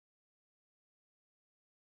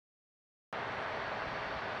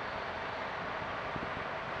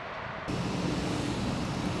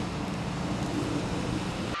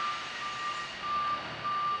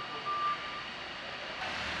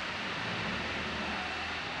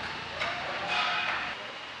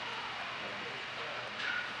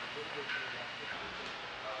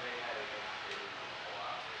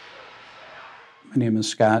My name is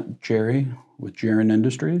Scott Jerie with Jerhen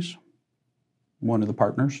Industries, one of the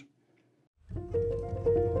partners.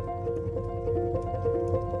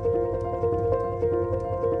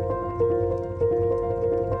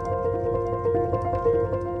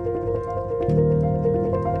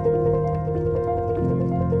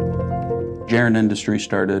 Jerhen Industries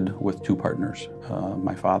started with two partners,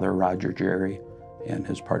 my father, Roger Jerie, and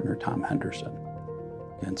his partner, Tom Henderson,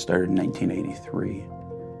 and started in 1983.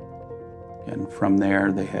 And from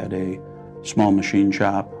there, they had a small machine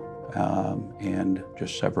shop and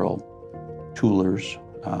just several toolers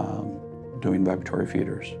doing vibratory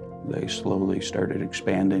feeders. They slowly started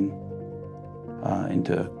expanding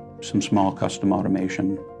into some small custom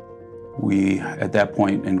automation. We, at that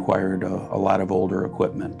point, acquired a lot of older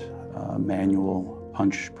equipment, manual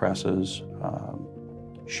punch presses,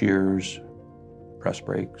 shears, press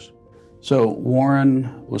brakes. So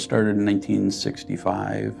Warren was started in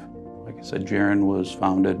 1965. Like I said, Jerhen was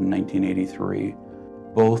founded in 1983.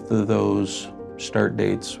 Both of those start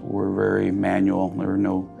dates were very manual. There were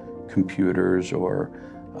no computers or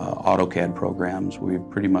AutoCAD programs. We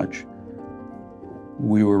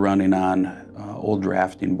were running on old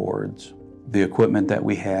drafting boards. The equipment that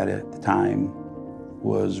we had at the time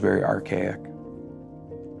was very archaic.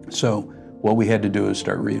 So what we had to do is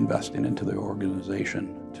start reinvesting into the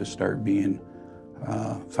organization to start being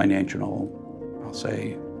financial, I'll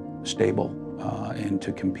say, stable and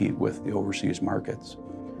to compete with the overseas markets.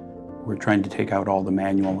 We're trying to take out all the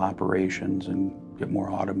manual operations and get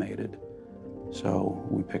more automated. So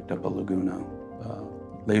we picked up a Laguna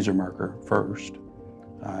laser marker first.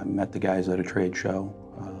 Met the guys at a trade show,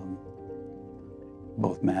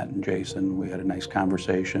 both Matt and Jason. We had a nice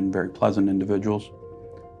conversation, very pleasant individuals,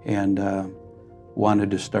 and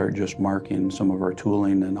wanted to start just marking some of our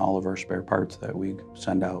tooling and all of our spare parts that we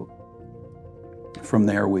send out. From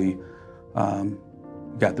there, we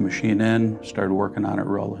got the machine in, started working on it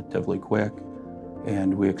relatively quick,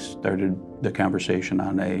 and we started the conversation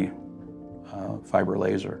on a fiber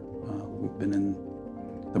laser. We've been in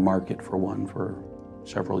the market for one for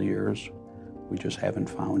several years. We just haven't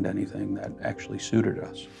found anything that actually suited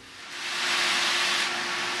us.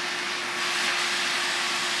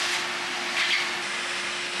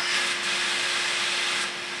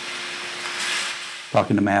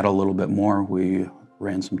 Talking to Matt a little bit more, we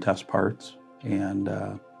ran some test parts and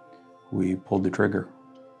we pulled the trigger.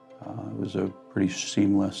 It was a pretty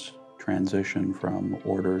seamless transition from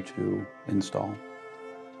order to install.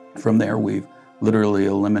 From there, we've literally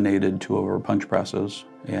eliminated two of our punch presses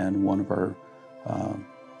and one of our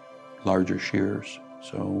larger shears.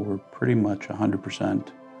 So we're pretty much 100%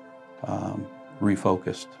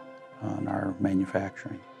 refocused on our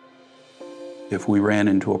manufacturing. If we ran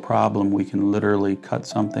into a problem, we can literally cut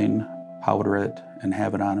something, powder it, and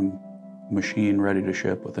have it on a machine ready to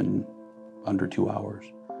ship within under 2 hours,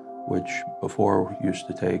 which before used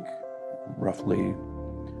to take roughly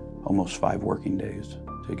almost 5 working days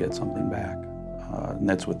to get something back. And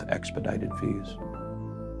that's with expedited fees.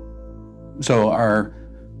 So our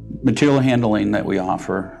material handling that we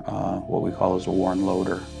offer, what we call is a Warren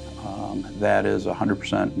loader, that is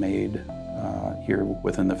 100% made here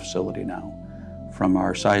within the facility now. From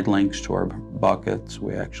our side links to our buckets,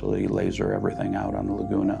 we actually laser everything out on the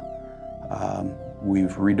Laguna.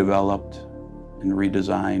 We've redeveloped and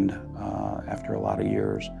redesigned, after a lot of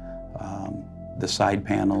years, the side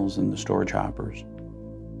panels and the storage hoppers.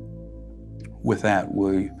 With that,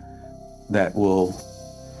 that will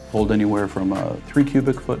hold anywhere from a 3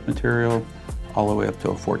 cubic foot material all the way up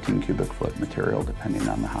to a 14 cubic foot material, depending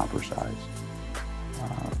on the hopper size.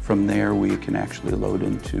 From there, we can actually load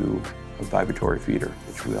into a vibratory feeder,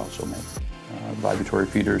 which we also make. Vibratory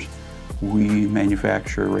feeders we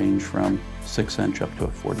manufacture range from 6-inch up to a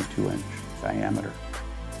 42-inch diameter.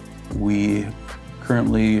 We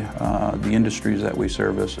currently, the industries that we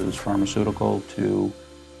service is pharmaceutical to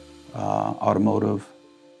automotive,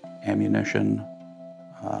 ammunition,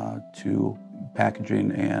 to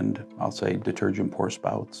packaging, and I'll say detergent pour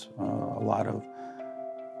spouts. A lot of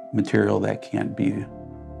material that can't be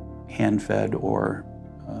hand-fed or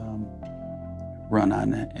run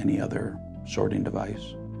on any other sorting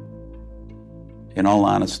device. In all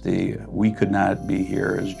honesty, we could not be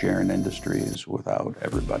here as Jerhen Industries without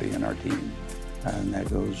everybody in our team. And that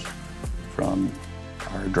goes from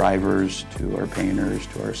our drivers to our painters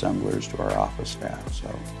to our assemblers to our office staff.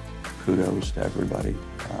 So kudos to everybody.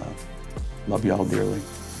 Love y'all dearly.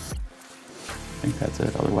 I think that's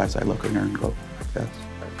it. Otherwise, I look in here and go like this.